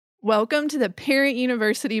Welcome to the Parent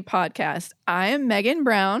University podcast. I am Megan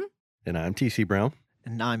Brown. And I'm TC Brown.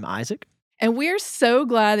 And I'm Isaac. And we're so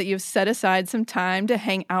glad that you've set aside some time to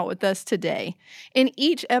hang out with us today. In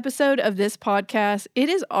each episode of this podcast, it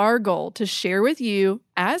is our goal to share with you,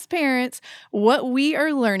 as parents, what we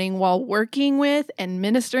are learning while working with and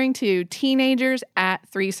ministering to teenagers at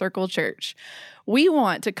Three Circle Church. We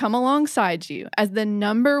want to come alongside you as the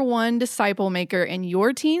number one disciple maker in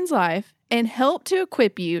your teen's life and help to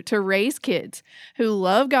equip you to raise kids who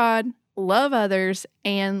love God, love others,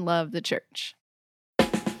 and love the church.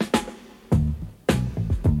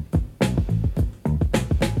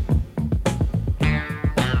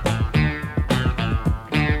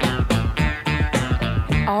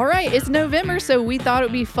 All right, it's November, so we thought it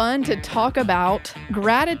would be fun to talk about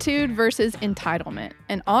gratitude versus entitlement.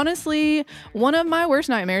 And honestly, one of my worst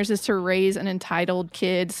nightmares is to raise an entitled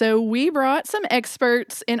kid. So we brought some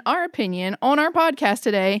experts, in our opinion, on our podcast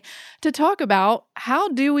today to talk about how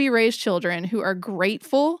do we raise children who are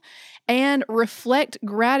grateful and reflect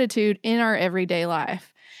gratitude in our everyday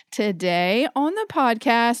life. Today on the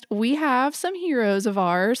podcast, we have some heroes of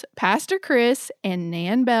ours, Pastor Chris and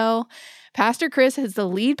Nan Bell. Pastor Chris is the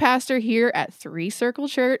lead pastor here at Three Circle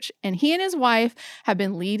Church, and he and his wife have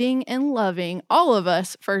been leading and loving all of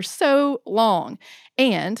us for so long.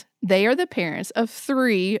 And they are the parents of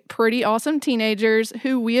three pretty awesome teenagers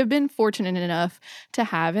who we have been fortunate enough to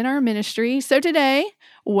have in our ministry. So today,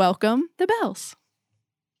 welcome the Bells.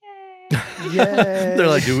 Yay. They're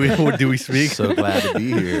like, do we speak? So glad to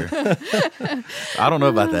be here. I don't know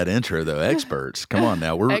about that intro though. Experts, come on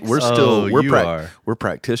now. We're still we're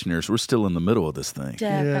practitioners. We're still in the middle of this thing.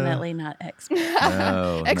 Definitely not experts.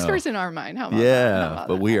 No, Experts in our mind. How about yeah, that? How about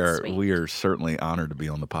but that? we are certainly honored to be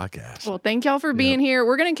on the podcast. Well, thank y'all for being here.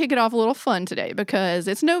 We're going to kick it off a little fun today because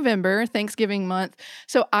it's November, Thanksgiving month.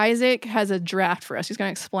 So Isaac has a draft for us. He's going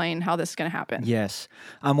to explain how this is going to happen. Yes.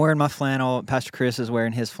 I'm wearing my flannel. Pastor Chris is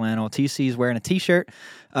wearing his flannel. TC's wearing a t-shirt.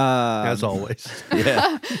 As always.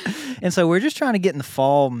 Yeah. And so we're just trying to get in the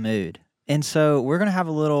fall mood. And so we're going to have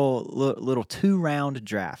a little 2-round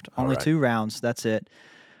draft. Only right. 2 rounds, that's it,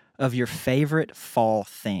 of your favorite fall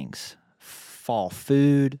things. Fall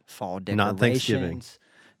food, fall decorations. Not Thanksgiving.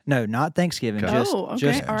 No, not Thanksgiving. Okay.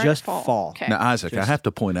 Just All right, fall. Okay. Now, Isaac, I have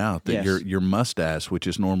to point out that Yes. your mustache, which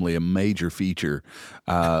is normally a major feature,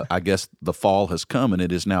 I guess the fall has come and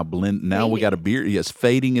it is now blend. Now we got a beard. Yes,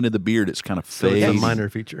 fading into the beard. It's kind of So it's fading. a minor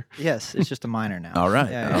feature. Yes, it's just a minor now. All right.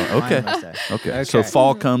 Yeah, Okay. minor mustache. Okay. So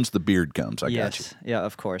fall comes, the beard comes. I got you. Yes. Yeah,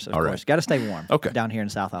 of course. Of All course. right. Got to stay warm. Okay. Down here in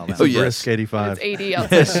South Alabama. Oh, yes. Brisk 85. It's 80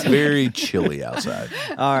 outside. It's very chilly outside.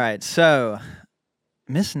 All right. So,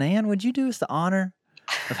 Miss Nan, would you do us the honor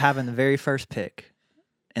of having the very first pick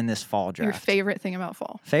in this fall draft? Your favorite thing about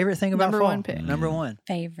fall. Favorite thing about Number fall? one pick. Number one.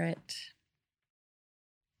 Favorite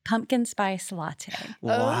pumpkin spice latte.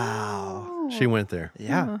 Wow. Oh. She went there.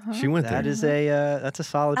 Yeah. Uh-huh. She went That there. is that's a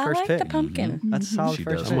solid I first like pick. the pumpkin. That's a solid She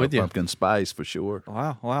first does pick. I'm with love you. pumpkin spice for sure.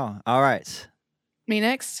 Wow. All right. Me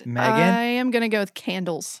next. Megan? I am going to go with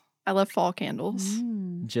candles. I love fall candles.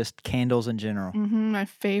 Mm. Just candles in general. My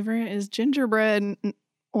favorite is gingerbread.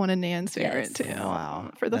 One of Nan's favorite Yes. too.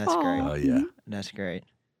 Wow. For the That's fall. great. Oh, yeah. That's great.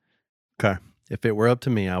 Okay. If it were up to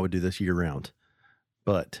me, I would do this year round.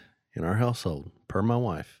 But in our household, per my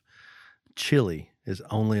wife, chili is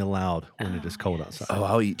only allowed when it is cold outside. Oh,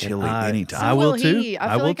 I'll eat chili I anytime. will he. too. I I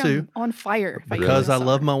feel will like too. I'm on fire. if I eat Because in I the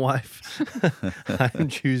love summer. my wife, I'm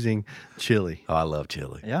choosing chili. Oh, I love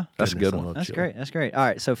chili. Yeah. That's a Goodness, good I one. love That's chili. great. That's great. All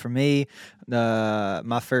right. So for me,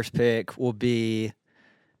 my first pick will be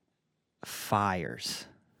fires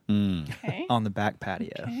Mm, Okay. on the back patio.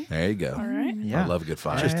 Okay. there you go. All right. Yeah. I love a good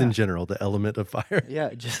fire. Just yeah. in general, the element of fire. Yeah,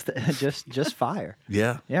 just fire.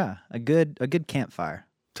 Yeah, Yeah, a good campfire.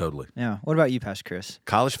 totally. Yeah. What about you, Pastor Chris?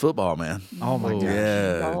 College football, man. Oh my gosh.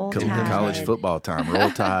 Yeah, Roll college Tide. football time, roll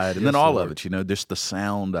tide, and then Yes, all Lord. of it. You know, just the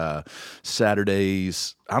sound.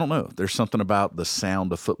 Saturdays, I don't know. There's something about the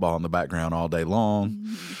sound of football in the background all day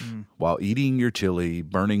long, while eating your chili,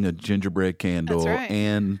 burning a gingerbread candle, That's right.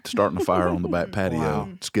 and starting a fire on the back patio. Wow.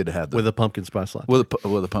 It's good to have the With a pumpkin spice latte.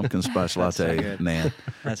 with a pumpkin spice That's so latte, good. man.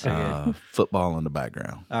 That's so good. Football in the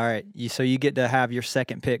background. All right. So you get to have your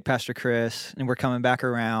second pick, Pastor Chris, and we're coming back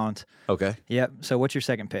around. Okay. Yep. So what's your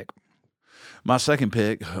second pick? My second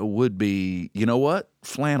pick would be, you know what?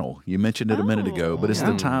 Flannel. You mentioned it a minute ago, but it's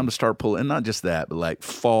the time to start pulling, and not just that, but like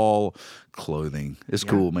fall clothing. It's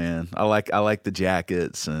cool, man. I like the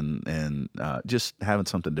jackets and just having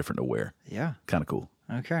something different to wear. Yeah. Kind of cool.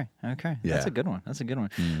 Okay. That's Yeah. a good one. That's a good one.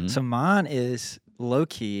 Mhm. So mine is low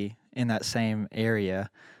key in that same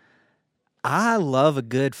area. I love a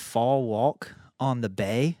good fall walk on the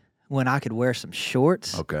bay when I could wear some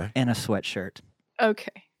shorts Okay. and a sweatshirt.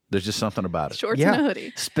 Okay. There's just something about it. Shorts and a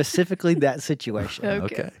hoodie. Specifically that situation.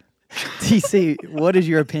 Okay. TC, what is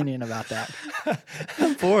your opinion about that?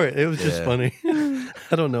 I'm for it. It was just Yeah. funny.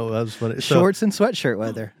 I don't know. That was funny. So, Shorts and sweatshirt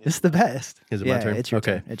weather. It's the best. is it my turn? It's your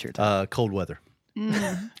okay. turn. It's your turn. Cold weather.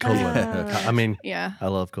 Mm. Cold weather. I mean, Yeah. I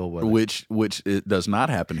love cold weather. Which it does not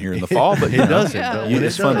happen here in the fall, but It you know, doesn't. Yeah. But you- when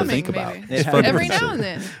it's it fun to does- think Coming, about. maybe. It's It fun to Every consider. now and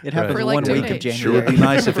then. It happens For like one 2 week of days. January. Sure would be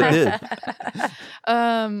nice if it did.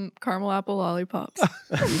 Caramel apple lollipops.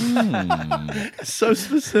 so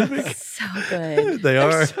specific. So good. They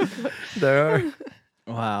are. They are.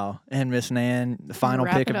 Wow. And Miss Nan, the final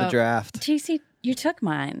Wrap pick it of the up. draft. TC, you took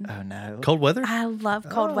mine. Oh, no. Cold weather? I love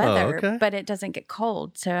cold Oh, weather, okay. but it doesn't get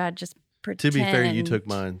cold, so I just pretend. To be fair, you took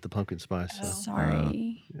mine, the pumpkin spice. So.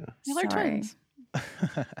 Sorry. Y'all are Sorry. twins.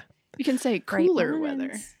 You can say Great cooler minds.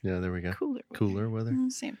 weather. Yeah, there we go. Cooler weather.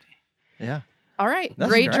 Same thing. Yeah. All right. That's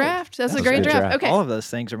great great. draft. That's a That's great a good draft. draft. Okay. All of those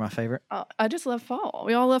things are my favorite. I just love fall.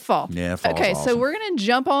 We all love fall. Yeah, fall's Okay, so awesome. we're going to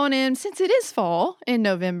jump on in since it is fall in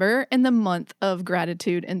November in the month of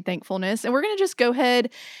gratitude and thankfulness. And we're going to just go ahead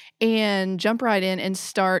and jump right in and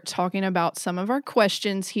start talking about some of our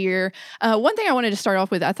questions here. One thing I wanted to start off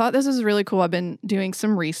with, I thought this was really cool. I've been doing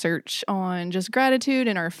some research on just gratitude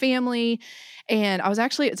in our family. And I was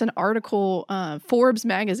actually, it's an article, Forbes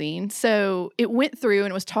magazine. So it went through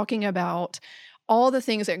and was talking about all the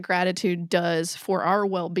things that gratitude does for our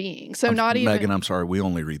well-being. So not even Megan, I'm sorry, we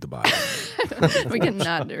only read the Bible. we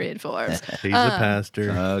cannot read Forbes. He's a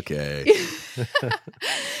pastor. Okay.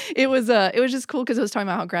 It was just cool because it was talking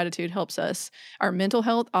about how gratitude helps us, our mental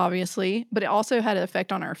health, obviously, but it also had an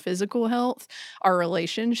effect on our physical health, our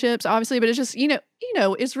relationships, obviously. But it's just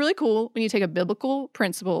it's really cool when you take a biblical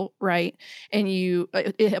principle, right, and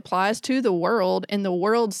it applies to the world, and the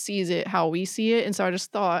world sees it how we see it. And so I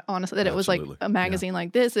just thought honestly that it was like Absolutely. a magazine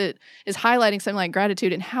like this. It is highlighting something like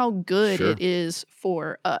gratitude and how good Sure. it is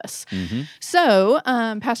for us. Mhm. So,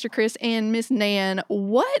 Pastor Chris and Miss Nan,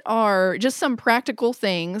 what are just some practical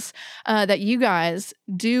things that you guys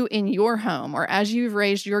do in your home or as you've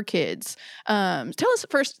raised your kids? Tell us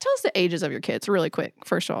the ages of your kids really quick,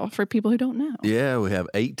 first of all, for people who don't know. Yeah, we have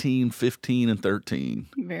 18, 15, and 13.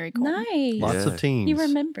 Very cool. Nice. Lots Yeah. of teens. You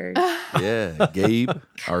remembered. Yeah, Gabe,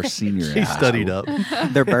 our senior. in He high studied school.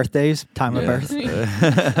 up. Their birthdays, time of Yeah.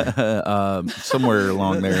 birth. Somewhere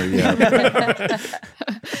along there, yeah.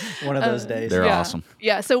 One of those days. They're Yeah. awesome.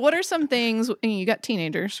 Yeah. So, what are some things? You got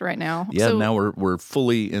teenagers right now. Yeah, So now we're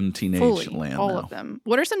fully in teenage fully, land all now. of them.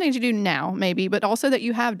 What are some things you do now, maybe, but also that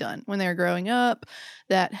you have done when they were growing up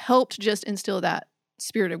that helped just instill that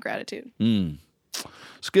spirit of gratitude? Mm.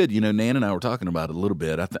 It's good. Nan and I were talking about it a little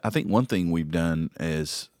bit. I think one thing we've done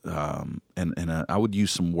is, and I would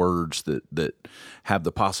use some words that have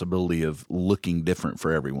the possibility of looking different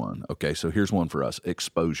for everyone. Okay, so here's one for us: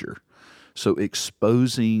 exposure. So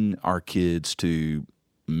exposing our kids to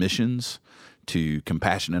missions, to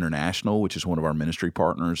Compassion International, which is one of our ministry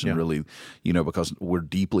partners, and Yeah. really, because we're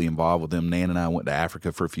deeply involved with them. Nan and I went to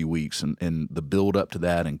Africa for a few weeks, and the build up to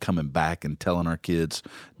that, and coming back and telling our kids,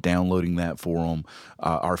 downloading that for them,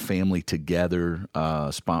 our family together,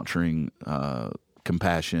 sponsoring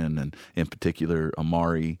Compassion, and in particular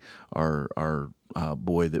Amari, our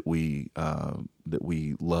boy that we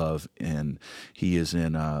love, and he is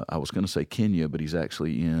in I was going to say Kenya, but he's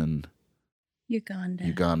actually in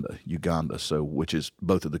Uganda. So, which is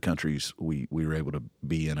both of the countries we were able to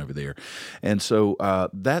be in over there. And so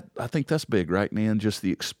that, I think that's big, right, Nan? Just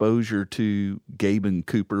the exposure to Gabe and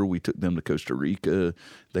Cooper. We took them to Costa Rica.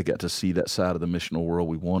 They got to see that side of the missional world.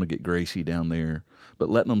 We want to get Gracie down there, but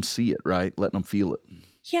letting them see it, right? Letting them feel it.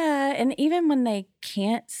 Yeah, and even when they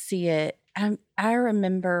can't see it, I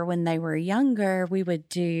remember when they were younger, we would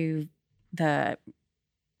do the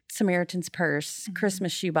Samaritan's Purse,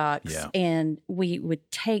 Christmas shoebox, Yeah. and we would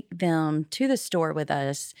take them to the store with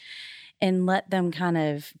us and let them kind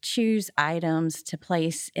of choose items to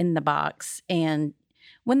place in the box. And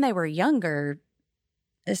when they were younger,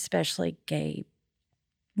 especially Gabe,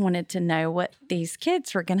 wanted to know what these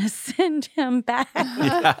kids were going to send him back.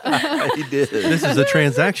 Yeah, he did. This is a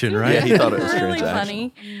transaction, right? Yeah, he thought it was really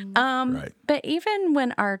transactional. funny. Right. But even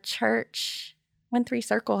when our church, when Three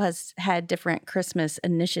Circle has had different Christmas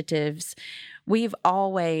initiatives, we've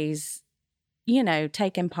always,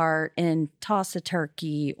 taken part in Toss a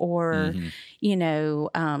Turkey or,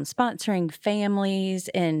 Mhm. sponsoring families.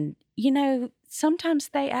 And, sometimes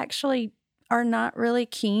they actually are not really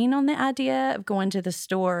keen on the idea of going to the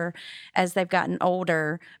store as they've gotten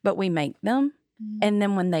older, but we make them. And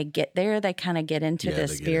then when they get there, they kind of get into Yeah, the they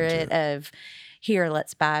get into spirit of, here,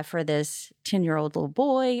 let's buy for this 10-year-old little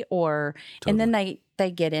boy, and then they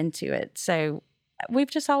they get into it. So we've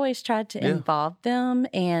just always tried to Yeah. involve them.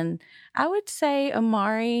 And I would say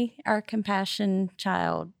Amari, our compassion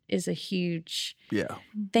child, is a huge Yeah.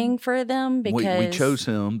 thing for them because We chose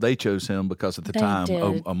him. They chose him because at the They time,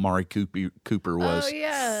 did. Amari Cooper was. Oh,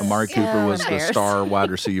 yes. Amari Cooper was the Bears. star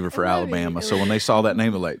wide receiver for I love it. Alabama. So when they saw that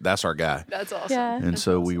name, they're like, that's our guy. That's awesome. Yeah. And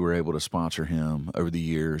so we were able to sponsor him over the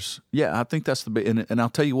years. Yeah, I think that's the big. And I'll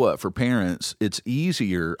tell you what, for parents, it's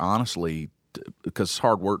easier, honestly, because it's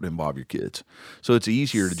hard work to involve your kids. So it's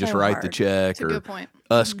easier to just So write the hard. check That's a or good point.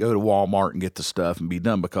 us go to Walmart and get the stuff and be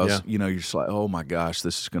done because, Yeah. you're just like, oh my gosh,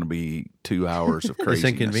 this is going to be 2 hours of craziness.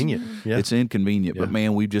 It's inconvenient. Yeah. It's inconvenient, Yeah. but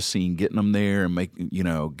man, we've just seen getting them there and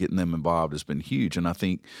getting them involved has been huge. And I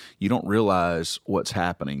think you don't realize what's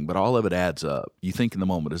happening, but all of it adds up. You think in the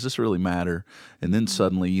moment, does this really matter? And then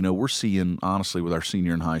suddenly, we're seeing, honestly, with our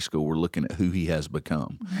senior in high school, we're looking at who he has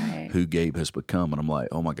become, Right. who Gabe has become. And I'm like,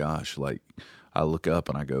 oh my gosh, I look up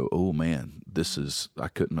and I go, oh man, I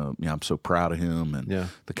couldn't have, I'm so proud of him and Yeah.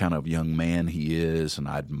 the kind of young man he is. And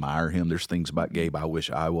I admire him. There's things about Gabe I wish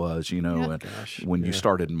I was, and Gosh, when you yeah.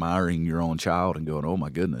 start admiring your own child and going, oh my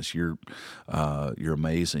goodness, you're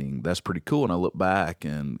amazing. That's pretty cool. And I look back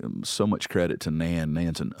and so much credit to Nan.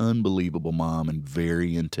 Nan's an unbelievable mom and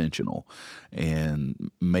very intentional,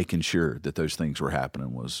 and making sure that those things were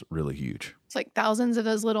happening was really huge. It's like thousands of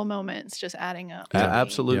those little moments just adding up.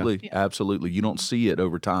 Absolutely. Yeah. Absolutely. You don't see it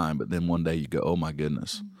over time, but then one day you go, oh my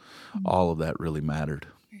goodness, all of that really mattered.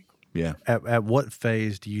 Yeah. At what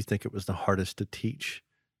phase do you think it was the hardest to teach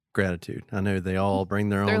gratitude? I know they all bring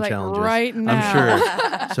their They're own like challenges. right now. I'm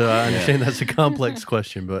sure. So I understand that's a complex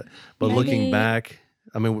question, but looking Maybe- back,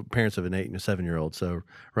 I mean, we're parents of an 8 and a 7-year-old. So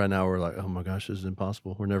right now we're like, oh my gosh, this is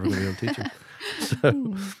impossible. We're never going to be able to teach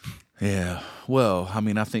them. So Yeah. Well, I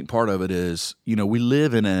mean, I think part of it is, we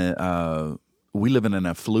live in an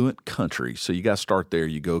affluent country. So you got to start there.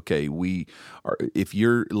 You go, okay, if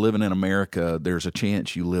you're living in America, there's a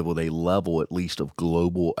chance you live with a level at least of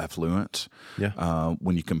global affluence. Yeah.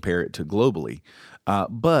 When you compare it to globally.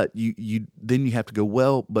 But then you have to go,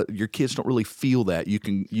 well, but your kids don't really feel that. You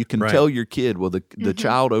can Right. tell your kid, well, the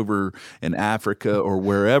child over in Africa or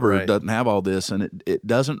wherever Right. doesn't have all this, and it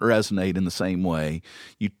doesn't resonate in the same way.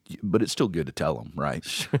 But it's still good to tell them, right?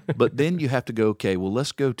 But then you have to go, okay, well,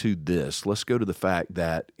 let's go to this. Let's go to the fact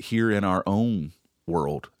that here in our own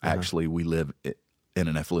world, actually, we live in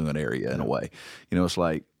an affluent area in a way. It's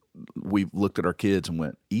like, we've looked at our kids and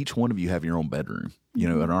went, each one of you have your own bedroom. In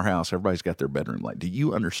our house, everybody's got their bedroom. Like, do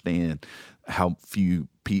you understand how few,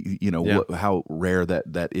 how rare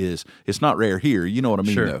that is? It's not rare here. You know what I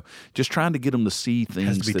mean, Sure. though. Just trying to get them to see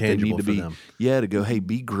things be that they need tangible to for be. them. Yeah, to go, hey,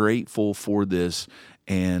 be grateful for this.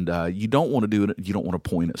 And you don't want to do it. You don't want to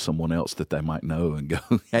point at someone else that they might know and go,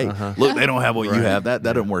 hey, look, they don't have what you Right. have. That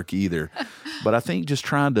doesn't work either. But I think just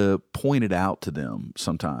trying to point it out to them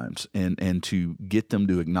sometimes and to get them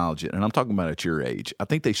to acknowledge it. And I'm talking about at your age. I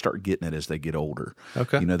think they start getting it as they get older.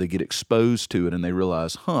 Okay. They get exposed to it and they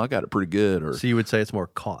realize, I got it pretty good. Or So you would say it's more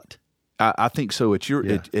caught. I think so. At your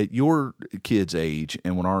Yeah. at your kids' age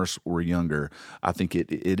and when ours were younger, I think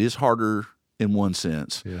it is harder in one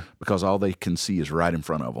sense Yeah. because all they can see is right in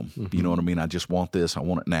front of them. You know what I mean? I just want this. I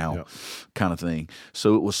want it now, Yep. kind of thing.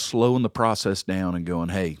 So it was slowing the process down and going,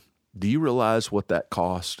 hey, do you realize what that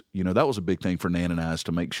cost? That was a big thing for Nan and I, is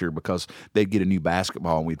to make sure, because they'd get a new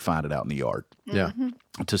basketball and we'd find it out in the yard. Yeah.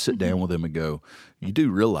 To sit down with them and go, you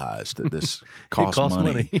do realize that this costs, costs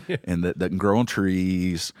money, money. and that can grow on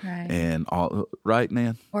trees Right. and all, right,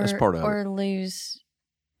 Nan? That's part of or it. lose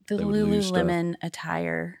the They would lose stuff. Lululemon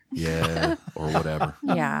attire. Yeah, or whatever.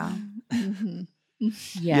 Yeah. Mhm.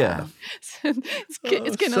 Yeah. it's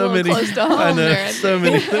getting So a little many- close to home I know, there. so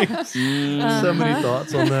many things. So many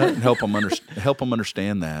thoughts on that. Help them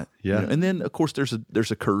understand that. Yeah. And then of course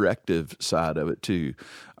there's a corrective side of it too,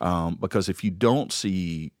 because if you don't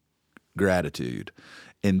see gratitude,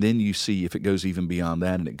 and then you see if it goes even beyond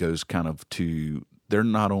that, and it goes kind of to, they're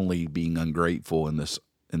not only being ungrateful in this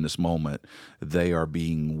moment, they are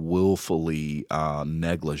being willfully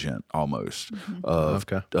negligent almost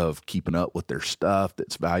of keeping up with their stuff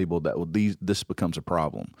that's valuable. This becomes a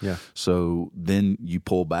problem. Yeah. So then you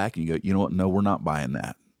pull back and you go, you know what? No, we're not buying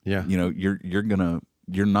that. Yeah.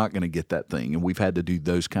 You're not gonna get that thing. And we've had to do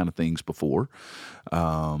those kind of things before,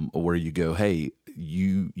 where you go, hey,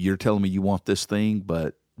 you're telling me you want this thing,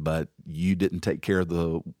 but you didn't take care of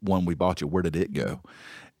the one we bought you. Where did it go?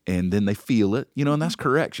 And then they feel it, and that's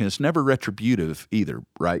correction. It's never retributive either,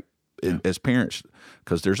 right? as parents,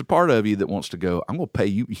 because there's a part of you that wants to go, I'm going to pay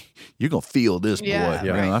you. You're going to feel this, boy. Yeah,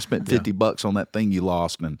 You know, I spent $50 on that thing you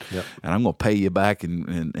lost, and I'm going to pay you back,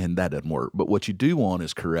 and that doesn't work. But what you do want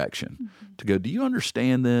is correction to go, do you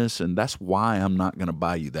understand this? And that's why I'm not going to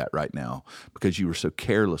buy you that right now, because you were so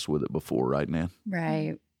careless with it before, right, Nan?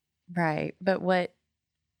 Right. Right. But what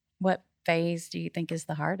phase do you think is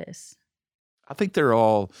the hardest? I think they're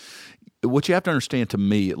all, what you have to understand, to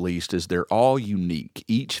me at least, is they're all unique.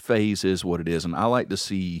 Each phase is what it is. And I like to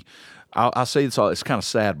see, I'll say this all, it's kind of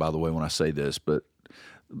sad, by the way, when I say this, but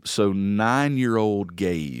so 9-year-old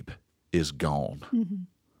Gabe is gone.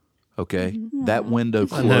 Okay? That window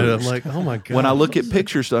I know. closed. I'm like, oh my God. When I look at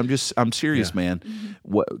pictures, I'm serious, man.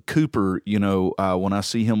 What Cooper, you know, when I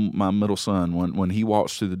see him, my middle son, when he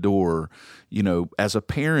walks through the door, you know, as a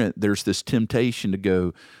parent, there's this temptation to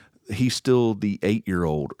go, he's still the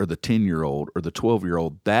 8-year-old or the 10-year-old or the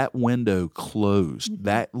 12-year-old. That window closed.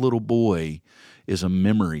 That little boy is a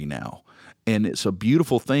memory now. And it's a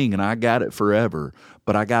beautiful thing, and I got it forever.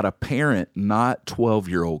 But I got a parent, not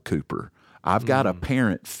 12-year-old Cooper. I've got a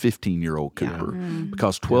parent, 15-year-old Cooper,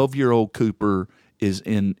 because 12-year-old Cooper he's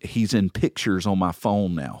in pictures on my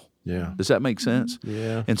phone now. Yeah. Does that make sense?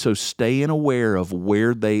 Yeah. And so staying aware of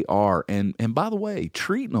where they are, and by the way,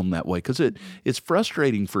 treating them that way, because it's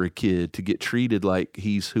frustrating for a kid to get treated like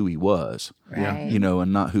he's who he was, Right. you know,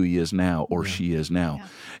 and not who he is now or she is now. Yeah.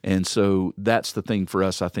 And so that's the thing for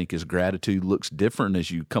us, I think, is gratitude looks different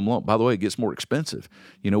as you come along. By the way, it gets more expensive.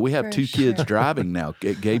 You know, we have For 2 kids driving now.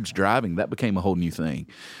 Gabe's driving. That became a whole new thing.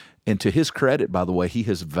 And to his credit, by the way, he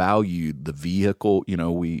has valued the vehicle. You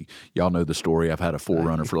know, y'all know the story. I've had a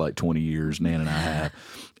 4Runner for like 20 years, Nan and I have.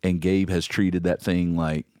 And Gabe has treated that thing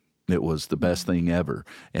like it was the best thing ever.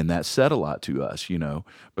 And that said a lot to us, you know,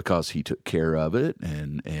 because he took care of it.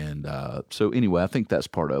 And so anyway, I think that's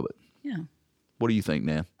part of it. Yeah. What do you think,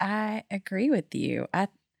 Nan? I agree with you. I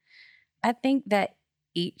think that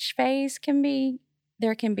each phase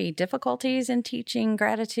there can be difficulties in teaching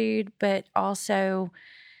gratitude, but also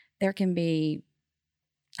there can be,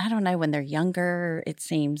 I don't know, when they're younger, it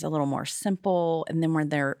seems a little more simple. And then when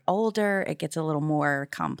they're older, it gets a little more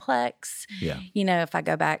complex. Yeah. You know, if I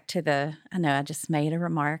go back to I know I just made a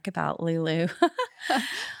remark about Lulu.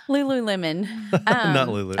 Lululemon. Not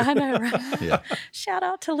Lulu. I know, right? Yeah. Shout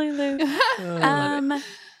out to Lulu.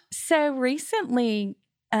 So recently,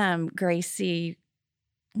 Gracie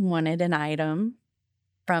wanted an item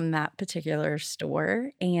from that particular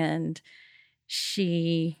store, and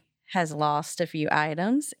she has lost a few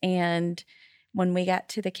items. And when we got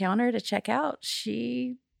to the counter to check out,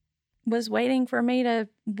 she was waiting for me to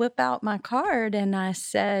whip out my card, and I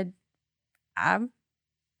said, that's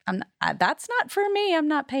not for me. I'm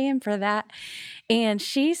not paying for that. And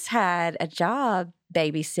she's had a job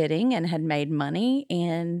babysitting and had made money,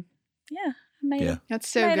 and That's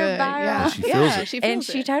so made her good. viral. Yeah. She feels it. She feels and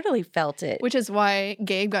she it. totally felt it. Which is why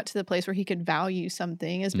Gabe got to the place where he could value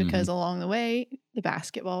something, is because along the way, the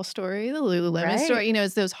basketball story, the Lululemon Right. story, you know,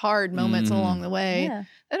 it's those hard moments along the way Yeah.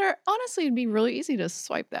 that are honestly, it'd be really easy to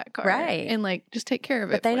swipe that card. Right. And like just take care of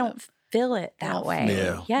But it. they for don't them. feel it They that don't way.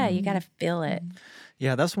 feel it. Yeah, you got to feel it.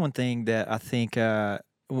 Yeah, that's one thing that I think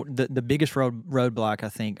the biggest roadblock I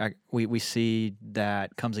think we see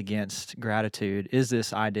that comes against gratitude is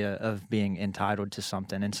this idea of being entitled to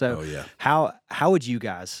something. And so, how would you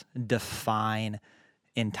guys define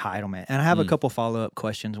entitlement? And I have a couple follow-up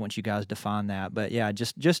questions once you guys define that. But yeah,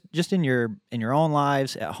 just in your own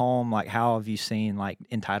lives at home, like how have you seen like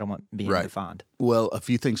entitlement being defined? Well, a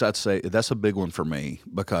few things I'd say. That's a big one for me,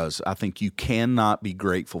 because I think you cannot be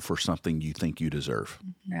grateful for something you think you deserve.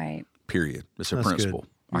 Right. Period. It's a That's principle. good.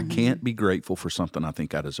 I can't be grateful for something I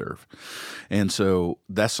think I deserve. And so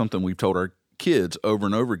that's something we've told our kids over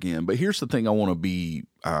and over again. But here's the thing I want to be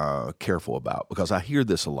careful about, because I hear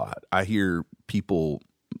this a lot. I hear people,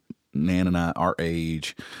 Nan and I, our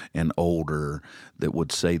age and older, that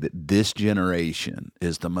would say that this generation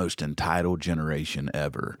is the most entitled generation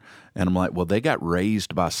ever. And I'm like, well, they got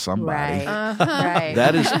raised by somebody. Right. Right.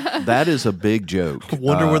 That is a big joke.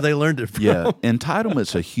 Wonder where they learned it from. Yeah,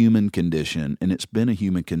 entitlement's a human condition, and it's been a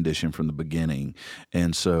human condition from the beginning.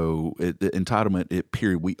 And so, entitlement,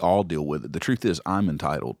 period, we all deal with it. The truth is, I'm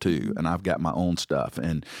entitled too, and I've got my own stuff,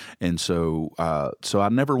 and so I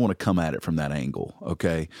never want to come at it from that angle,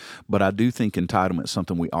 okay? But I do think entitlement is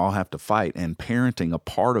something we all have to fight, and parenting, a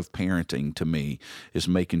part of parenting to me is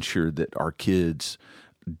making sure that our kids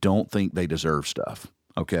don't think they deserve stuff.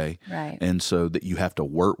 Okay. Right. And so that you have to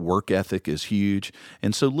work ethic is huge.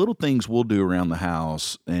 And so little things we'll do around the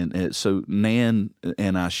house. And so Nan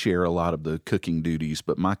and I share a lot of the cooking duties,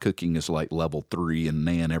 but my cooking is like level 3 and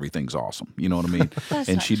Nan, everything's awesome. You know what I mean? That's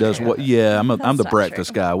and not she does true. what, yeah, I'm That's the not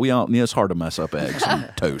breakfast true. guy. It's hard to mess up eggs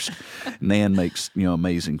and toast. Nan makes,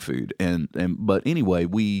 amazing food. But anyway,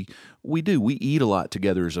 we eat a lot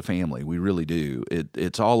together as a family. We really do.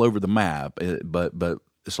 It's all over the map. But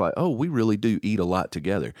it's like, oh, we really do eat a lot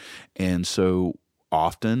together. And so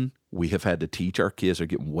often we have had to teach our kids. Are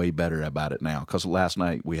getting way better about it now. Because last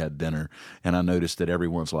night we had dinner and I noticed that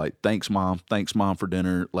everyone's like, thanks, Mom, for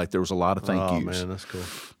dinner. Like there was a lot of thank yous. Oh, man, that's cool.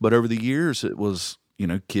 But over the years, it was,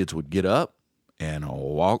 kids would get up and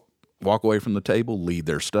walk away from the table, leave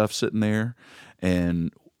their stuff sitting there.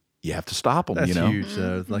 And you have to stop them, That's huge.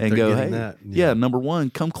 Like and they're go, getting hey, that. yeah, number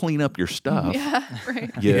one, come clean up your stuff. Yeah,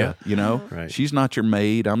 right. Yeah, Right. She's not your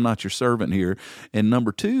maid. I'm not your servant here. And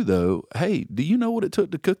number two, though, hey, do you know what it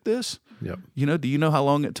took to cook this? Yep. Do you know how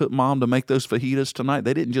long it took Mom to make those fajitas tonight?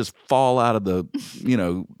 They didn't just fall out of the,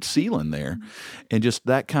 ceiling there. And just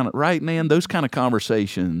that kind of, right, Nan, those kind of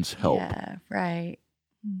conversations help. Yeah, right.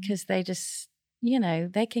 Because they just,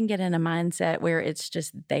 they can get in a mindset where it's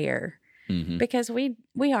just there. Mm-hmm. Because we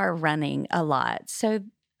are running a lot. So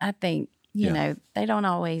I think, they don't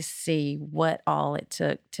always see what all it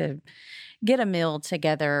took to get a meal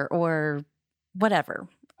together or whatever.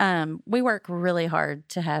 We work really hard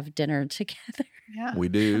to have dinner together. Yeah. We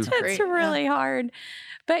do. That's great. It's really hard.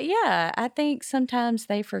 But yeah, I think sometimes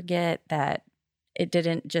they forget that it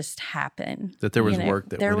didn't just happen. That there was work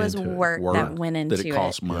that there went was into it. work that went into that it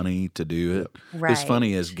costs money to do it. Right. It's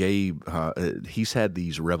funny as Gabe, he's had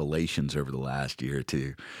these revelations over the last year or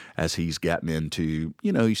two as he's gotten into,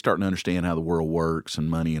 he's starting to understand how the world works and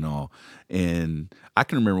money and all. And I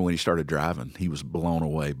can remember when he started driving, he was blown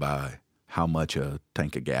away by how much a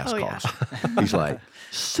tank of gas costs. He's like,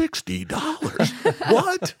 $60?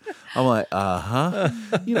 What? I'm like,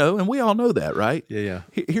 and we all know that, right? Yeah.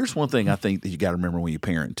 Here's one thing I think that you got to remember when you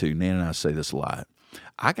parent too. Nan and I say this a lot.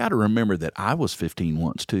 I got to remember that I was 15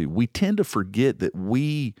 once too. We tend to forget that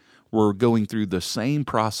we were going through the same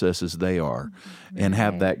process as they are and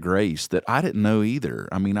have that grace that I didn't know either.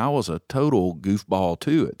 I mean, I was a total goofball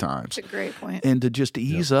too at times. That's a great point. And to just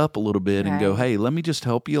ease up a little bit and go, hey, let me just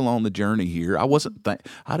help you along the journey here. I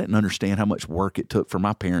didn't understand how much work it took for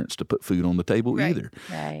my parents to put food on the table either.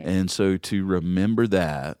 Right. And so to remember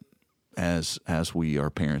that as we are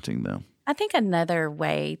parenting them. I think another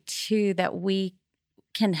way too that we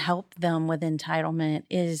can help them with entitlement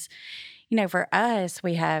is, for us,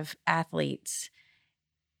 we have athletes.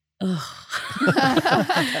 Ugh.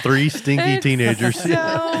 3 stinky teenagers. So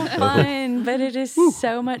fun, but it is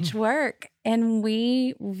so much work. And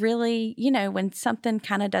we really, when something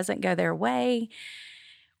kind of doesn't go their way,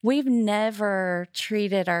 we've never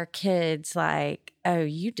treated our kids like, oh,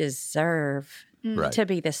 you deserve Right. to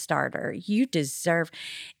be the starter. You deserve.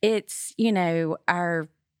 It's, our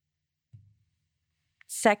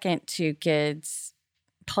second 2 kids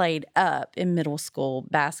played up in middle school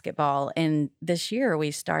basketball. And this year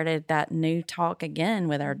we started that new talk again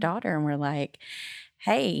with our daughter. And we're like,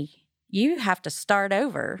 hey, you have to start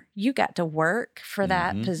over. You got to work for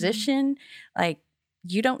that position. Like,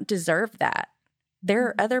 you don't deserve that. There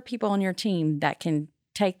are other people on your team that can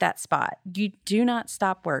take that spot. You do not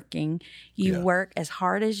stop working. You work as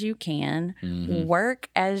hard as you can. Work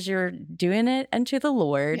as you're doing it unto the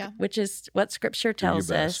Lord, which is what Scripture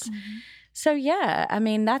tells us. So, I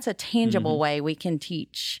mean, that's a tangible way we can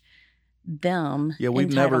teach them. Yeah, we've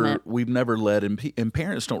entitlement. never let, and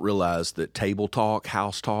parents don't realize that table talk,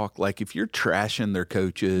 house talk, like if you're trashing their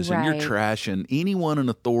coaches and you're Right. trashing anyone in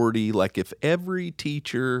authority, like if every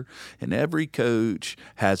teacher and every coach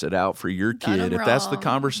has it out for your Done kid, 'em if that's the wrong.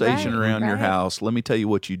 conversation Right, around your right. house, let me tell you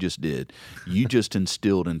what you just did. You just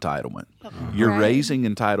instilled entitlement. You're Right. raising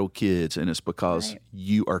entitled kids, and it's because Right.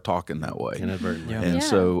 you are talking that way. Inadvertently. Yeah. And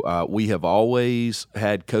so we have always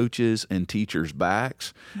had coaches and teachers'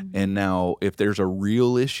 backs. And now if there's a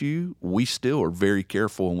real issue, we still are very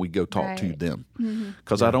careful and we go talk to Right. them.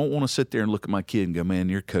 Because I don't want to sit there and look at my kid and go, man,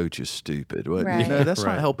 your coach is stupid. Well, Right. that's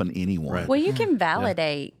Right. not helping anyone. Right. Well, you can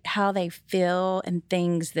validate how they feel and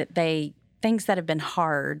things that have been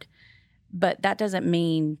hard, but that doesn't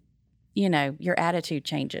mean, your attitude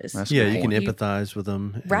changes. That's Yeah, the you can point. empathize with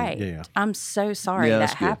them. and- Right. Yeah. I'm so sorry Yeah, that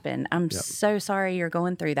that's good. happened. I'm Yep. so sorry you're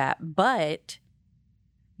going through that, but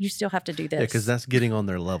you still have to do this. Yeah, because that's getting on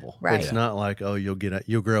their level. Right. It's not like, oh, you'll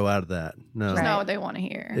grow out of that. No. It's not what they want to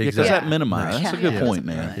hear. Because Exactly. that minimizes. That's a good Yeah. point,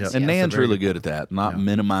 Nan. Yes. And That's a Nan's very really good good at that, not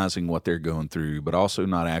minimizing what they're going through, but also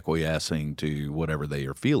not acquiescing to whatever they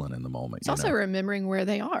are feeling in the moment. It's also remembering where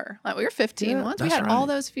they are. Like we were 15 Yeah, once. We that's had all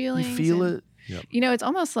right. those feelings. You feel and, it. Yep. You know, it's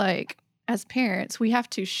almost like as parents, we have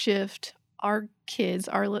to shift our kids,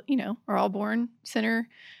 are all born center,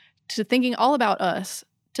 to thinking all about us,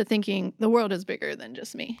 to thinking the world is bigger than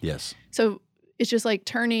just me. Yes. So it's just like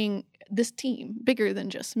turning this team bigger than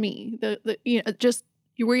just me.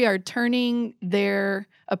 We are turning their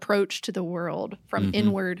approach to the world from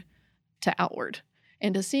inward to outward,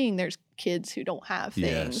 and to seeing there's kids who don't have things,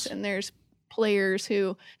 Yes. and there's players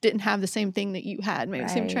who didn't have the same thing that you had, maybe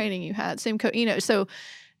same Right. training you had, same so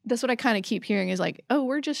that's what I kind of keep hearing is like, oh,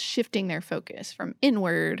 we're just shifting their focus from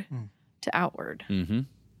inward to outward. Mm-hmm.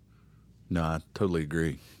 No, I totally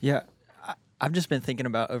agree. Yeah, I've just been thinking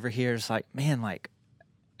about over here. It's like, man, like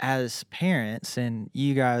as parents, and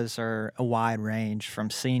you guys are a wide range from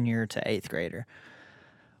senior to 8th grader.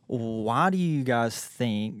 Why do you guys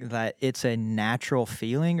think that it's a natural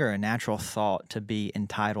feeling or a natural thought to be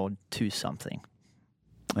entitled to something?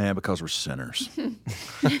 Yeah, because we're sinners.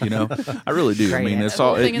 I really do. I Great mean, answer. it's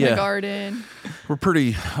all. Thing in yeah. the garden. We're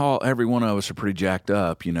every one of us are pretty jacked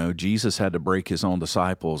up. Jesus had to break his own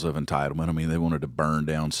disciples of entitlement. I mean, they wanted to burn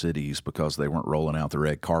down cities because they weren't rolling out the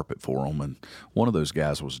red carpet for them. And one of those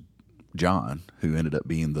guys was John, who ended up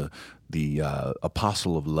being the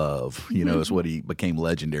apostle of love, is what he became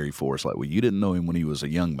legendary for. It's like, well, you didn't know him when he was a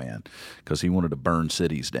young man because he wanted to burn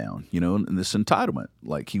cities down, and this entitlement,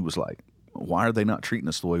 like he was like, why are they not treating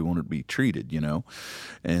us the way we want to be treated,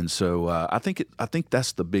 And so I think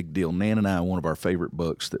that's the big deal. Nan and I, one of our favorite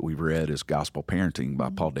books that we've read is Gospel Parenting by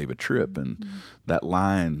Paul David Tripp. And that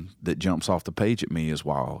line that jumps off the page at me is,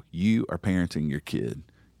 while you are parenting your kid,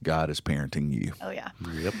 God is parenting you. Oh, yeah.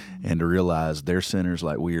 Yep. And to realize they're sinners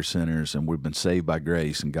like we are sinners, and we've been saved by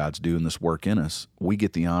grace, and God's doing this work in us. We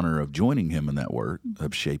get the honor of joining him in that work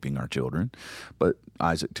of shaping our children. But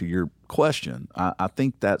Isaac, to your question, I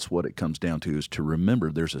think that's what it comes down to, is to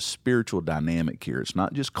remember there's a spiritual dynamic here. It's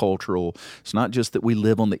not just cultural. It's not just that we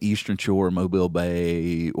live on the Eastern Shore, Mobile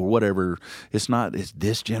Bay, or whatever. It's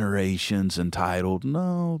this generation's entitled.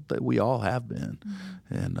 No, that we all have been.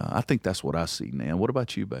 And I think that's what I see, Nan. What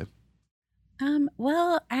about you, babe?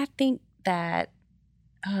 Well, I think that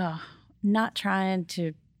not trying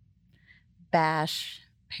to bash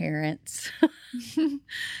parents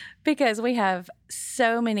because we have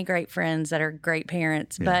so many great friends that are great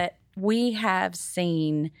parents, but we have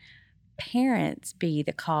seen parents be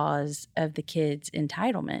the cause of the kids'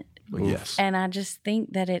 entitlement. Well, yes. And I just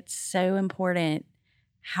think that it's so important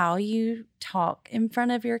how you talk in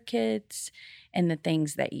front of your kids and the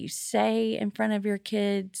things that you say in front of your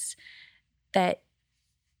kids, that,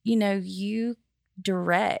 you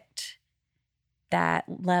direct that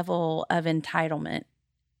level of entitlement.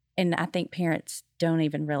 And I think parents don't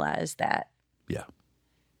even realize that. Yeah.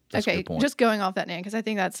 That's a Okay, good point. just going off that, Nan, because I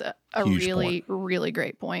think that's a Huge really, really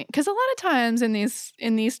great point. Because a lot of times in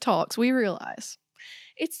these talks, we realize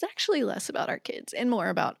it's actually less about our kids and more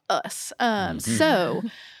about us. So,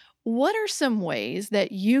 what are some ways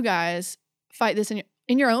that you guys fight this in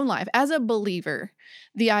your own life as a believer?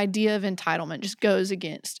 The idea of entitlement just goes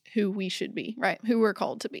against who we should be, right? Who we're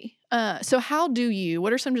called to be. So,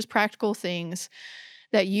 what are some just practical things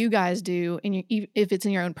that you guys do if it's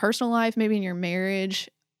in your own personal life, maybe in your marriage,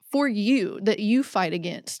 for you, that you fight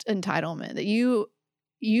against entitlement, that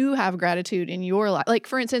you have gratitude in your life? Like,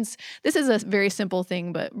 for instance, this is a very simple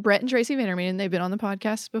thing, but Brett and Tracy Vandermeeden, they've been on the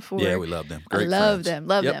podcast before. Yeah, we love them. Great I love friends.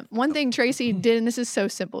 them. Yep. Them. One thing Tracy did, and this is so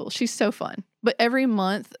simple, she's so fun, but every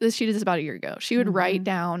month, she did this about a year ago, she would write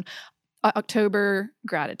down October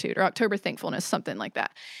gratitude or October thankfulness, something like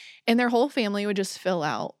that. And their whole family would just fill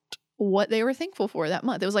out what they were thankful for that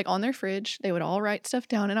month. It was like on their fridge. They would all write stuff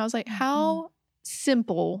down. And I was like, how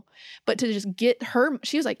simple, but to just get her,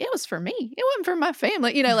 she was like, it was for me. It wasn't for my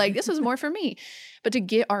family. Like this was more for me. But to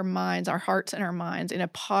get our minds, our hearts and our minds in a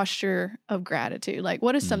posture of gratitude. Like,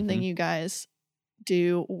 what is something you guys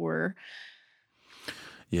do or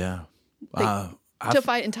Yeah. to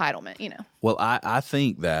fight entitlement, Well, I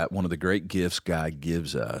think that one of the great gifts God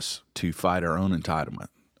gives us to fight our own entitlement,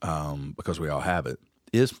 because we all have it,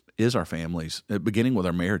 is our families, beginning with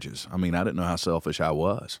our marriages. I mean, I didn't know how selfish I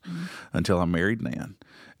was until I married Nan,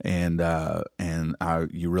 and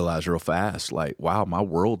you realize real fast, like, wow, my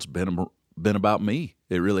world's been been about me.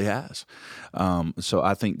 It really has. So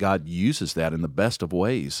I think God uses that in the best of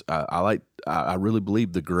ways. I really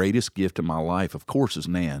believe the greatest gift in my life, of course, is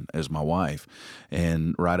Nan as my wife,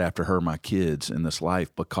 and right after her, my kids in this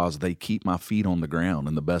life, because they keep my feet on the ground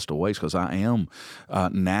in the best of ways. Because I am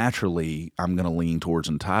naturally, I'm going to lean towards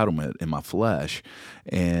entitlement in my flesh,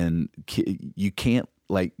 and you can't.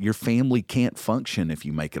 Like, your family can't function if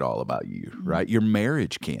you make it all about you, right? Your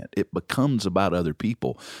marriage can't. It becomes about other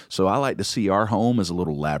people. So I like to see our home as a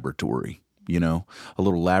little laboratory, a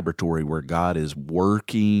little laboratory where God is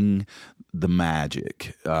working the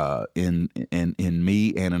magic in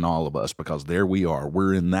me and in all of us, because there we are.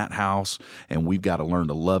 We're in that house, and we've got to learn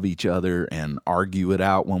to love each other and argue it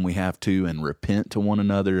out when we have to, and repent to one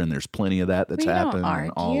another. And there's plenty of that's happened,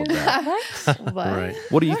 and all of that. Right.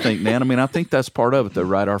 What do you think, Nan? I mean, I think that's part of it, though,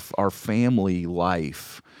 right? Our family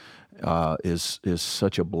life is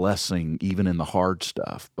such a blessing, even in the hard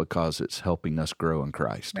stuff, because it's helping us grow in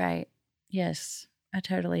Christ. Right. Yes, I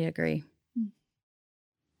totally agree.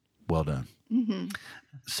 Well done. Mm-hmm.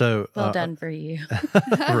 So Well done for you.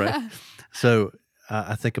 Right. So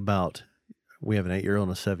I think about, we have an 8-year-old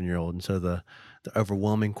and a 7-year-old, and so the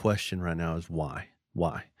overwhelming question right now is why?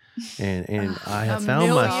 And I have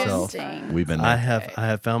found myself. We've been there. I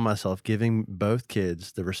have found myself giving both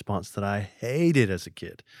kids the response that I hated as a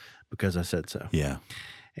kid, because I said so. Yeah.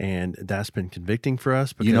 And that's been convicting for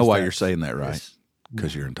us. You know why you're saying that, right?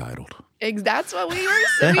 Because you're entitled. That's what we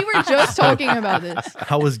were just talking about this.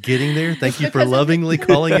 I was getting there. Thank you for lovingly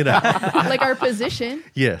calling it out. Like our position.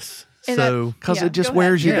 Yes. And so because it just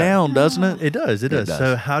wears you down, doesn't it? It does. It does.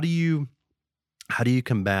 So how do you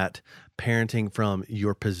combat parenting from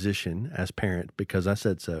your position as parent, because I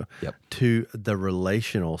said so, to the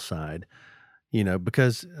relational side?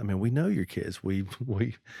 Because I mean, we know your kids. We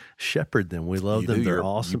shepherd them. We love them. They're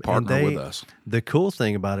awesome. You partner with us. The cool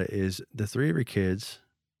thing about it is the 3 of your kids,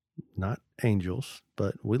 not angels,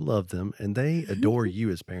 but we love them, and they adore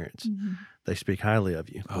you as parents. Mm-hmm. They speak highly of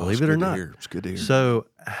you. Believe it or not. It's good to hear. So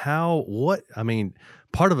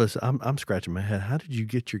part of us, I'm scratching my head. How did you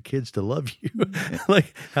get your kids to love you?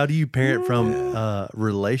 Like, how do you parent from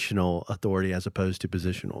relational authority as opposed to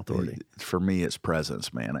positional authority? For me, it's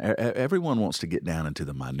presence, man. Everyone wants to get down into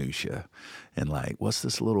the minutia and like, what's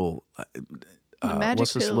this little,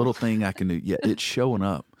 little thing I can do? Yeah, it's showing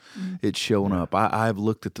up. It's showing up. I've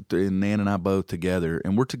looked at and Nan and I both together,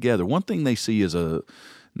 and we're together. One thing they see is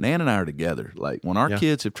Nan and I are together. Like, when our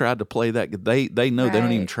kids have tried to play that, they know they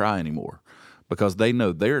don't even try anymore, because they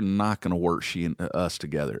know they're not going to work us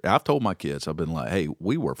together. I've told my kids, I've been like, hey,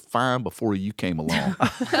 we were fine before you came along.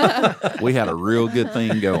 We had a real good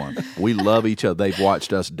thing going. We love each other. They've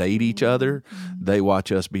watched us date each other. They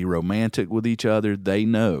watch us be romantic with each other. They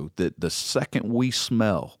know that the second we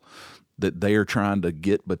smell that they are trying to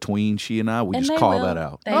get between she and I, we just call that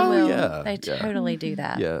out. They will. Yeah. They totally do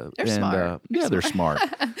that. Yeah. They're smart. They're smart.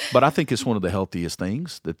 But I think it's one of the healthiest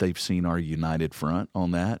things that they've seen our united front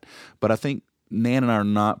on that. But I think Nan and I are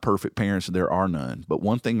not perfect parents. There are none. But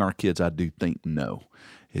one thing our kids, I do think, know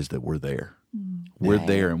is that we're there. We're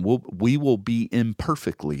there, and we will be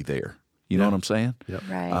imperfectly there. You know what I'm saying? Yep.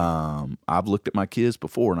 Right. I've looked at my kids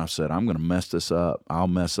before, and I've said, I'm going to mess this up. I'll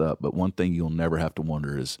mess up. But one thing you'll never have to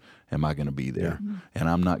wonder is, am I going to be there? Yeah. And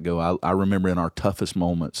I'm not I remember in our toughest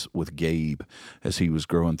moments with Gabe, as he was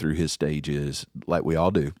growing through his stages, like we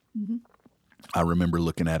all do, I remember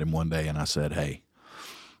looking at him one day, and I said, hey,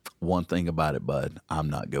 one thing about it, bud, I'm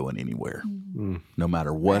not going anywhere. No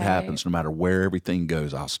matter what happens, no matter where everything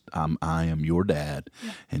goes, I am your dad,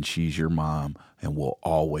 and she's your mom, and we'll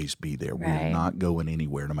always be there. We're not going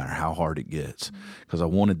anywhere, no matter how hard it gets. Because I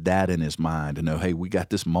wanted that in his mind to know, hey, we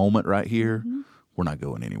got this moment right here. We're not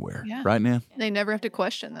going anywhere. Yeah. Right, Nan? They never have to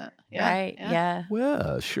question that. Yeah. Right. Yeah.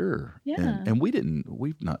 Well, sure. Yeah. And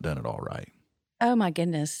we've not done it all right. Oh my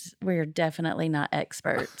goodness. We're definitely not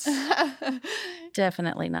experts.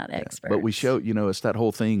 Definitely not experts. But we show, it's that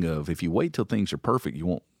whole thing of, if you wait till things are perfect, you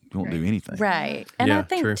won't do anything. Right. And I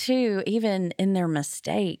think too, even in their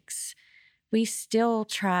mistakes, we still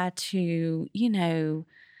try to,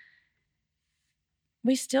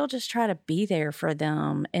 we still just try to be there for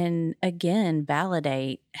them, and again,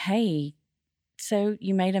 validate, hey, so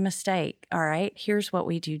you made a mistake. All right, here's what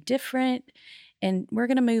we do different, and we're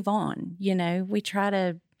going to move on. We try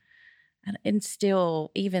to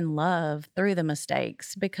instill even love through the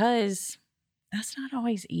mistakes, because that's not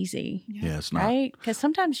always easy. Yeah, it's not. Right? Because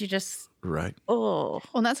sometimes you just, right. oh. Well,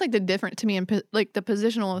 and that's like the difference to me in like the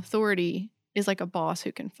positional authority is like a boss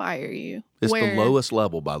who can fire you. It's the lowest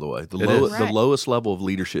level, by the way. The lowest level of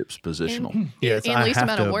leadership's positional. And least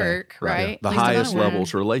amount of work, right? The highest level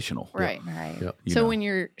is relational. Right. Yep. So when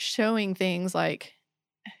you're showing things like,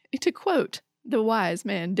 to quote the wise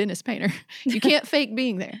man, Dennis Painter, you can't fake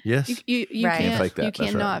being there. Yes. You can't fake that. You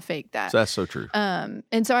cannot fake that. So that's so true.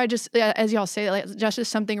 And so I just, as y'all say, like, just as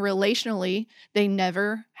something relationally, they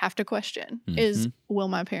never have to question is, will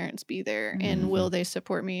my parents be there? And will they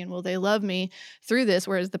support me? And will they love me through this?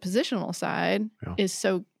 Whereas the positional side is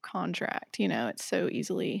so contract, it's so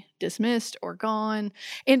easily dismissed or gone.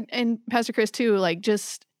 And Pastor Chris too, like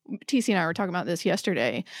just, TC and I were talking about this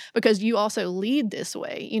yesterday because you also lead this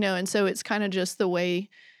way, and so it's kind of just the way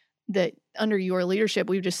that under your leadership,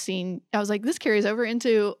 we've just seen, I was like, this carries over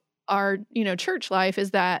into our, church life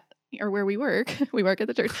is that, or where we work at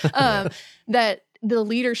the church, that the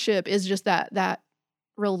leadership is just that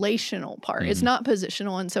relational part. It's not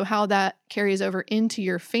positional. And so how that carries over into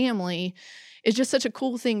your family is just such a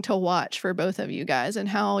cool thing to watch for both of you guys and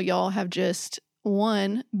how y'all have just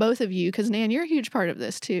both of you, because Nan, you're a huge part of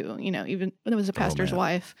this too. Even when I was a pastor's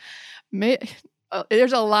wife,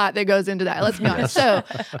 there's a lot that goes into that. Let's be honest. So,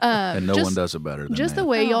 and no one does it better than just Nan. The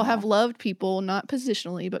way y'all have loved people, not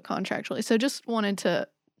positionally but contractually. So, just wanted to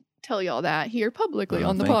tell y'all that here publicly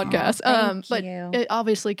on the podcast. But it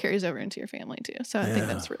obviously carries over into your family too. So, I think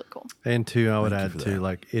that's really cool. And too, I would add too,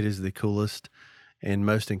 like it is the coolest and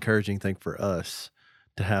most encouraging thing for us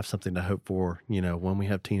to have something to hope for, when we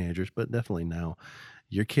have teenagers, but definitely now,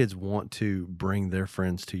 your kids want to bring their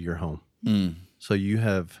friends to your home. So you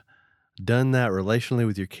have done that relationally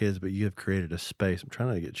with your kids, but you have created a space. I'm trying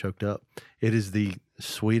not to get choked up. It is the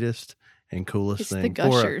sweetest and coolest thing. It's the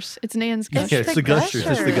Gushers. It's Nan's Gushers. Yeah, it's the Gushers.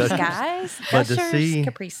 It's the Gushers. Guys. But Gushers, to see,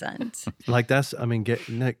 Capri Suns. like that's,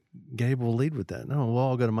 Gabe will lead with that. No, we'll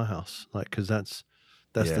all go to my house. Like, cause that's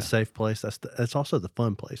the safe place. That's also the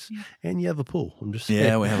fun place. Yeah. And you have a pool. I'm just saying.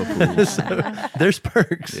 Yeah, we have a pool. So there's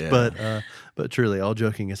perks. Yeah. But truly, all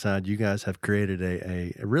joking aside, you guys have created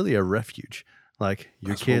a really a refuge. Like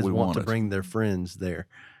your kids want to bring their friends there.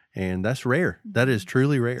 And that's rare. That is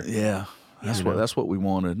truly rare. Yeah. That's what we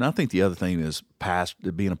wanted. And I think the other thing is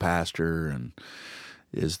being a pastor and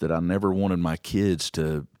is that I never wanted my kids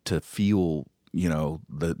to feel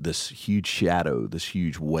this huge shadow, this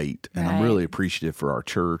huge weight. And I'm really appreciative for our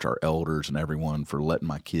church, our elders, and everyone for letting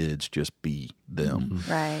my kids just be them.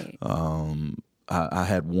 Right. I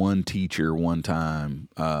had one teacher one time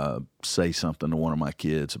say something to one of my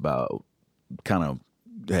kids about kind of,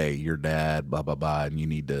 hey, your dad, blah, blah, blah, and you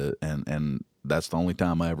need to, and that's the only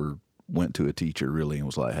time I ever went to a teacher really and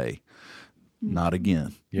was like, hey, not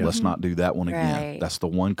again. Yeah. Let's not do that one again. That's the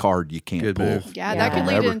one card you can't pull. Yeah, that could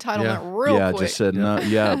lead to entitlement real quick. I just said,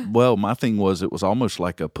 no, well, my thing was it was almost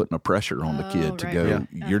like putting a pressure on the kid to go,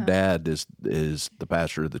 your dad is the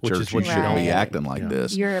pastor of the church. You shouldn't be acting like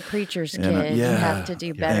this. You're a preacher's kid. You have to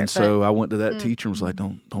do better. And so I went to that teacher and was like,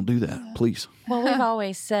 don't do that, please. Well, we've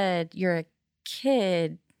always said you're a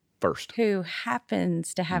kid first who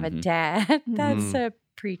happens to have a dad. That's a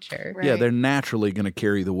preacher. Right. Yeah, they're naturally going to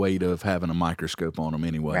carry the weight of having a microscope on them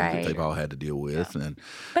anyway that they've all had to deal with. Yeah.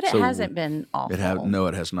 But it hasn't been awful.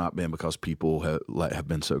 It has not been because people have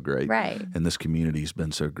been so great. Right. And this community's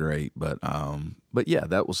been so great. But yeah,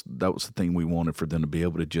 that was the thing we wanted for them to be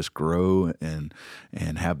able to just grow and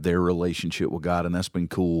have their relationship with God. And that's been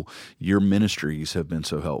cool. Your ministries have been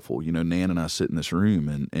so helpful. Nan and I sit in this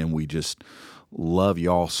room and we just love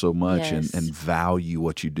y'all so much and value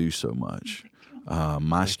what you do so much.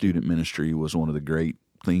 My student ministry was one of the great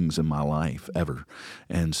things in my life ever.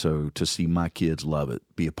 And so to see my kids love it,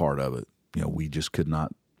 be a part of it, we just could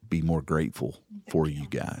not be more grateful for you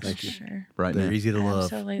guys. Thank you. Sure. Right They're now. easy to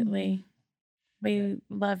love. Absolutely. We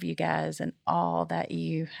love you guys and all that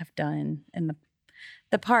you have done and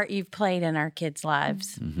the part you've played in our kids'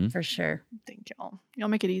 lives, for sure. Thank y'all. Y'all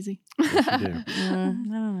make it easy. Yes, you do. I don't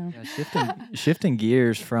know. Yeah, shifting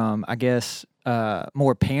gears from, I guess,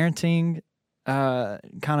 more parenting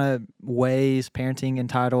kind of ways, parenting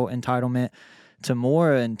entitlement, to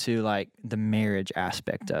more into like the marriage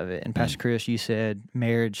aspect of it. And Pastor Chris, you said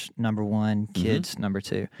marriage number one, kids number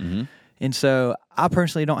two. And so I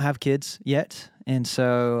personally don't have kids yet. And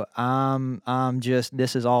so I'm just,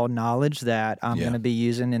 this is all knowledge that I'm going to be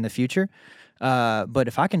using in the future. But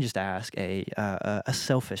if I can just ask a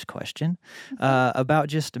selfish question about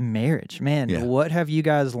just marriage, man, what have you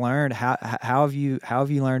guys learned? How have you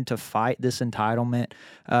learned to fight this entitlement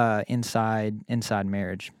inside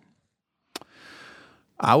marriage?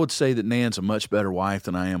 I would say that Nan's a much better wife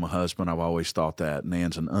than I am a husband. I've always thought that.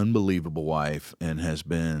 Nan's an unbelievable wife and has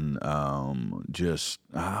been I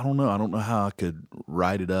don't know how I could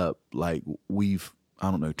write it up like we've, I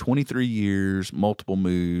don't know, 23 years, multiple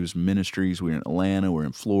moves, ministries. We're in Atlanta, we're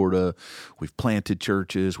in Florida. We've planted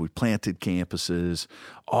churches, we've planted campuses,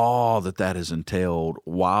 all that has entailed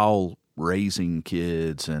while raising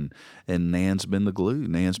kids, and Nan's been the glue.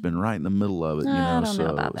 Nan's been right in the middle of it, you know. I don't know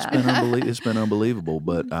about it's that. it's been unbelievable.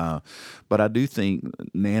 But I do think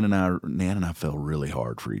Nan and I fell really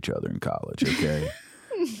hard for each other in college. Okay.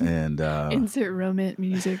 And insert romantic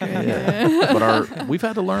music right yeah. here. But we've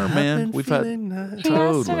had to learn, man. We've had He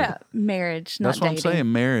asked about marriage, not That's what dating. I'm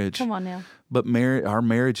saying, marriage. Come on now. But our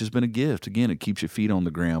marriage has been a gift. Again, it keeps your feet on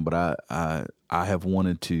the ground. But I have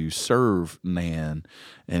wanted to serve Nan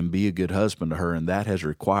and be a good husband to her, and that has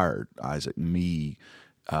required, Isaac, me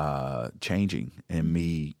changing and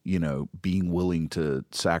me, being willing to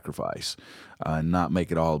sacrifice, not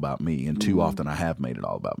make it all about me. And too often I have made it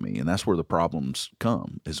all about me. And that's where the problems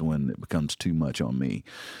come, is when it becomes too much on me.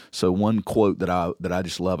 So one quote that I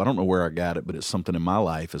just love, I don't know where I got it, but it's something in my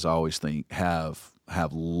life, is I always think, have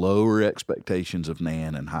lower expectations of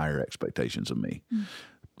Nan and higher expectations of me.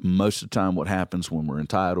 Most of the time what happens when we're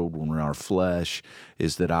entitled, when we're in our flesh,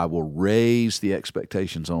 is that I will raise the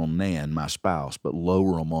expectations on Nan, my spouse, but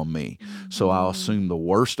lower them on me. So I'll assume the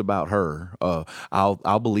worst about her.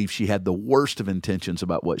 I'll believe she had the worst of intentions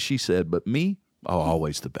about what she said, but me,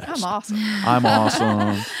 always the best. I'm awesome. I'm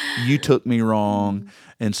awesome. You took me wrong.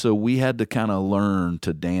 And so we had to kind of learn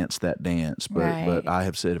to dance that dance. But I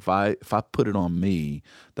have said, if I put it on me,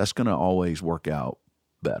 that's going to always work out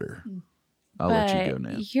better. I'll let you go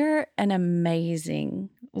now. You're an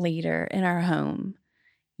amazing leader in our home.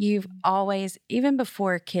 You've always, even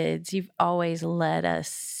before kids, you've always led us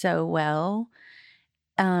so well.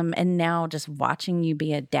 And now just watching you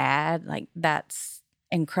be a dad, like, that's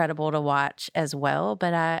incredible to watch as well.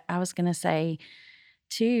 But I was going to say,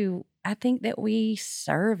 too, I think that we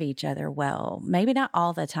serve each other well. Maybe not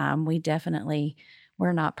all the time.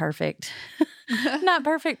 We're not perfect. Not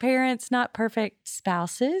perfect parents, not perfect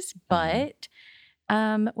spouses, but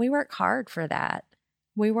we work hard for that.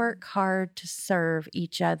 We work hard to serve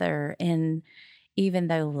each other. And even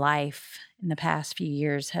though life in the past few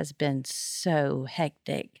years has been so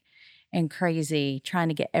hectic and crazy, trying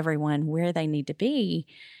to get everyone where they need to be,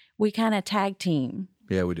 we kind of tag team.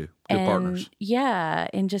 Yeah, we do. Good partners. Yeah,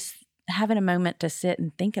 and just having a moment to sit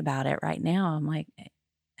and think about it right now, I'm like,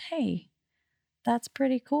 hey, that's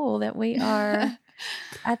pretty cool that we are.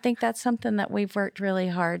 I think that's something that we've worked really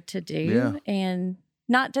hard to do. Yeah. And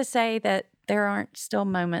not to say that there aren't still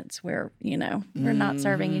moments where, we're not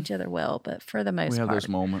serving each other well, but for the most part. We have those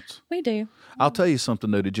moments. We do. I'll tell you something,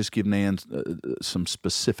 though, to just give Nan some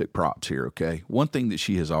specific props here, okay? One thing that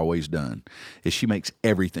she has always done is she makes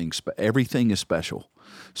everything is special.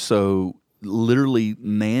 So literally,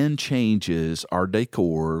 Nan changes our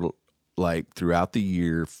decor like throughout the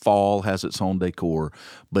year. Fall has its own decor,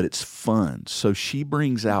 but it's fun. So she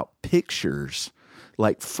brings out pictures,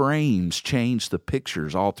 like frames, change the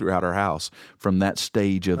pictures all throughout our house from that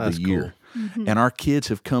stage of the year. Cool. Mm-hmm. And our kids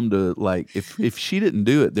have come to, like, if she didn't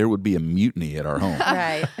do it, there would be a mutiny at our home.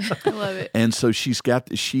 Right. I love it. And so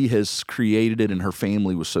she has created it, and her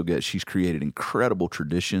family was so good. She's created incredible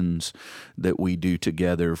traditions that we do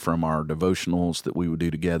together, from our devotionals that we would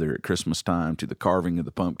do together at Christmas time to the carving of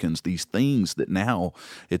the pumpkins, these things that now,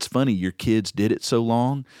 it's funny, your kids did it so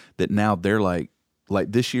long that now they're like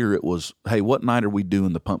this year it was, hey, what night are we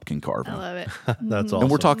doing the pumpkin carving? I love it. That's awesome. And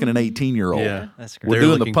we're talking an 18-year-old. Yeah. That's great. We're They're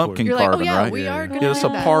doing the looking pumpkin You're like, carving, oh, yeah, right? we are going It's a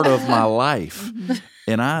to part of my life.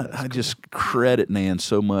 And I just credit Nan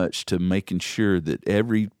so much to making sure that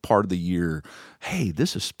every part of the year, hey,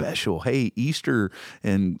 this is special. Hey, Easter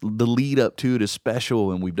and the lead up to it is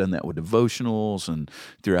special. And we've done that with devotionals and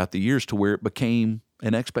throughout the years, to where it became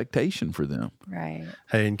an expectation for them. Right.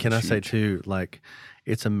 Hey, and can I say Huge. too, like,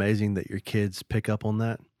 it's amazing that your kids pick up on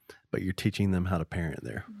that, but you're teaching them how to parent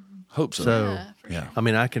there. Hope so. So, Yeah, for yeah. I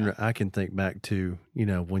mean, I can think back to,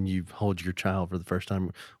 when you hold your child for the first time,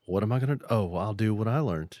 what am I going to do? Oh, well, I'll do what I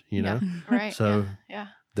learned, Yeah. Right. So yeah.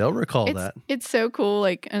 they'll recall that. It's so cool.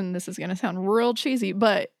 Like, and this is going to sound real cheesy,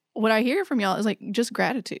 but what I hear from y'all is like just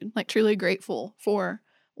gratitude, like truly grateful for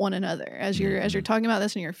one another as you're talking about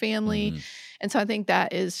this in your family. And so I think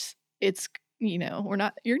that it's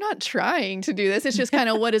you're not trying to do this. It's just kind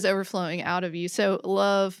of what is overflowing out of you. So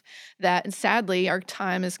love that. And sadly, our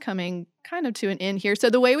time is coming kind of to an end here.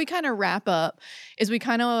 So the way we kind of wrap up is we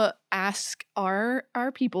kind of ask our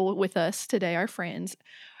people with us today, our friends,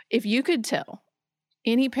 if you could tell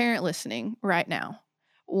any parent listening right now,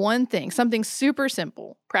 one thing, something super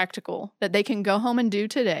simple, practical, that they can go home and do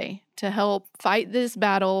today to help fight this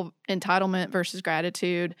battle, entitlement versus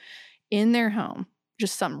gratitude, in their home.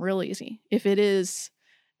 just something real easy. If it is,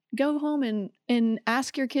 go home and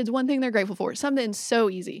ask your kids one thing they're grateful for. Something so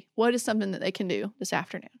easy. What is something that they can do this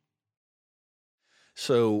afternoon?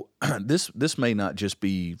 So this may not just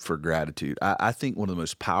be for gratitude. I think one of the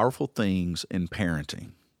most powerful things in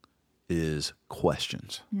parenting is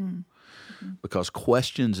questions. Because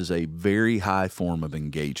questions is a very high form of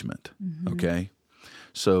engagement, okay?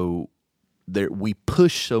 So we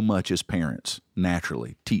push so much as parents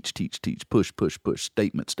naturally. Teach, push,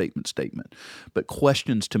 statement. But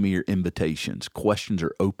questions to me are invitations. Questions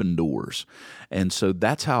are open doors. And so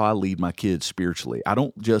that's how I lead my kids spiritually. I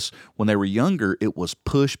don't just, when they were younger, it was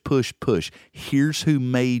push. Here's who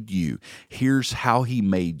made you. Here's how he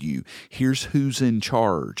made you. Here's who's in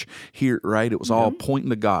charge. Here, right? It was all pointing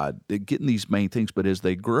to God, getting these main things. But as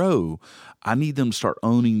they grow, I need them to start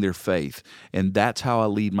owning their faith. And that's how I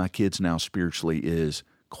lead my kids now spiritually is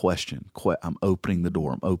question. I'm opening the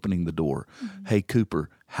door. Hey, Cooper,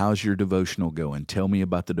 how's your devotional going? Tell me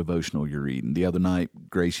about the devotional you're reading. The other night,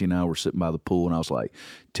 Gracie and I were sitting by the pool, and I was like,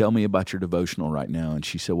 tell me about your devotional right now. And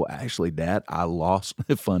she said, well, actually, Dad, I lost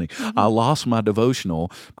my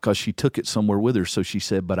devotional because she took it somewhere with her. So she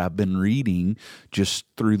said, but I've been reading just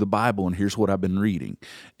through the Bible, and here's what I've been reading.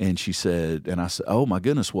 And she said, and I said, oh, my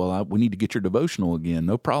goodness, well, we need to get your devotional again.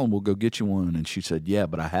 No problem, we'll go get you one. And she said, yeah,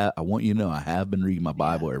 but I want you to know I have been reading my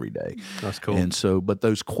Bible every day. That's cool. And so, but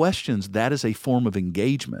those questions, that is a form of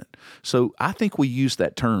engagement. So I think we use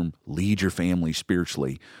that term, lead your family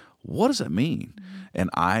spiritually. What does that mean?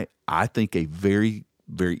 And I think a very,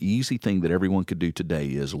 very easy thing that everyone could do today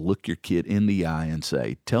is look your kid in the eye and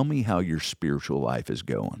say, tell me how your spiritual life is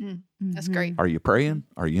going. That's great. Are you praying?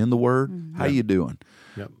 Are you in the Word? How you doing?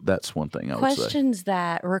 Yep. That's one thing I would say. Questions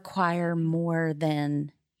that require more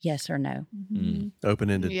than yes or no.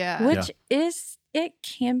 Open-ended. Yeah. Which it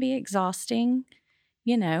can be exhausting,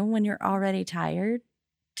 when you're already tired,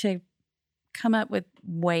 to come up with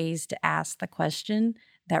ways to ask the question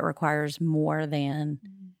that requires more than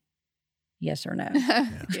yes or no.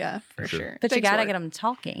 Yeah, for sure. But you Takes got to work. get them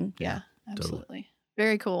talking. Yeah, absolutely.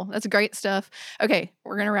 Very cool. That's great stuff. Okay,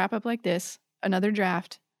 we're going to wrap up like this. Another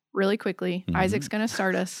draft really quickly. Isaac's going to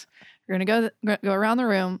start us. We're going to go around the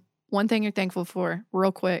room. One thing you're thankful for,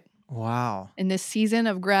 real quick. Wow. In this season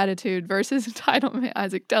of gratitude versus entitlement,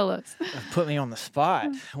 Isaac, tell us. Put me on the spot.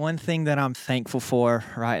 One thing that I'm thankful for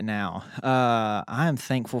right now, I am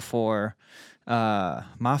thankful for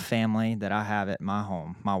my family that I have at my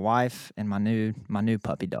home, my wife and my new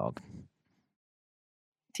puppy dog.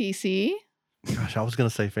 TC? Gosh, I was going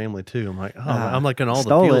to say family too. I'm like, I'm like in all the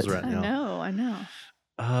stole feels it. right now. I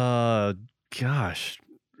know. Gosh,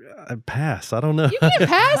 I pass. I don't know. You can't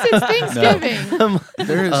pass. It's Thanksgiving.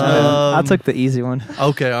 There is I took the easy one.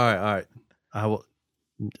 Okay, all right. I will.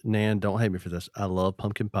 Nan, don't hate me for this. I love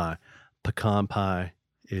pumpkin pie. Pecan pie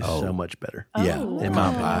is so much better. Yeah, in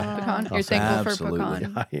my pie. Pecan. You're Awesome. thankful for Absolutely.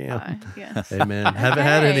 pecan I am. pie. Yes. Amen. Haven't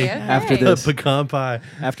had any After this. pecan pie.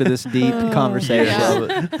 After this deep conversation. Yeah. Love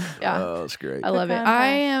it. Yeah. Oh, it's great. I love it. Pecan I pie.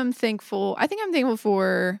 am thankful. I think I'm thankful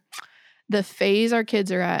for the phase our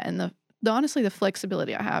kids are at and the honestly the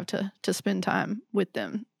flexibility I have to spend time with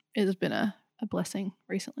them. It has been a blessing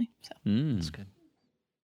recently. So That's good.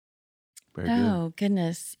 Very good. Oh,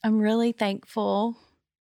 goodness. I'm really thankful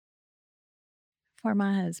for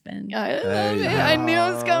my husband. I There love you it. go. I knew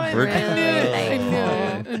it was coming. We're I knew it. I thankful. knew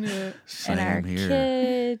it. I knew it. Same and our here.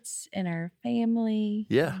 kids and our family.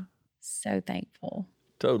 Yeah, So thankful.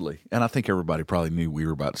 totally. And I think everybody probably knew we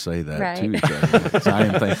were about to say that Right. to each other. So I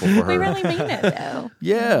am thankful for her. We really mean it, though.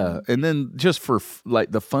 Yeah, and then just for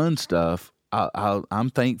like the fun stuff, I'm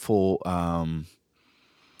thankful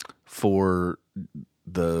for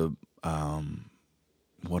the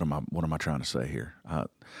what am I trying to say here?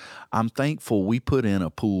 I'm thankful we put in a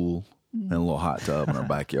pool and a little hot tub in our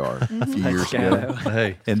backyard a few years ago.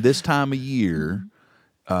 Hey, And this time of year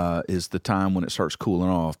is the time when it starts cooling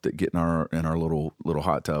off that getting in our little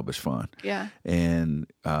hot tub is fun. Yeah. And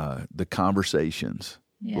the conversations,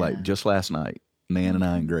 Yeah. like just last night, Nan and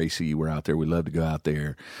I and Gracie were out there. We love to go out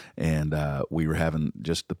there, and we were having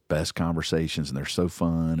just the best conversations, and they're so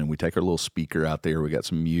fun. And we take our little speaker out there. We got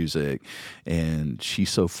some music, and she's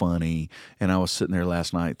so funny. And I was sitting there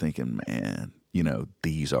last night thinking, man,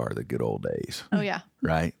 these are the good old days, Oh yeah.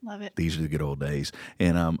 right? Love it. These are the good old days.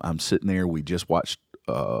 And I'm sitting there. We just watched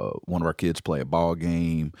one of our kids play a ball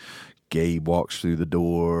game. Gabe walks through the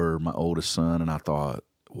door, my oldest son, and I thought,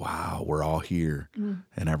 wow, we're all here.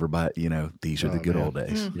 And everybody, these are the good old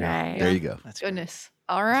days. Right. There you go. That's Goodness.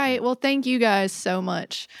 All right. Well, thank you guys so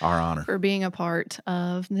much Our honor. for being a part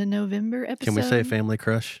of the November episode. can we say family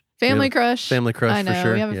crush? Family crush. Family crush I know. for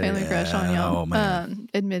sure. We have a family crush on y'all. Oh, man.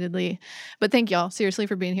 Admittedly. But thank y'all seriously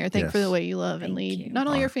for being here. Thank you for the way you love and Thank lead you. not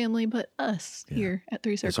only your family, but us here at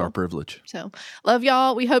Three Circle. It's our privilege. So love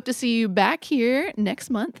y'all. We hope to see you back here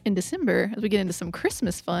next month in December as we get into some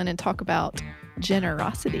Christmas fun and talk about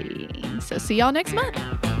generosity. So see y'all next month.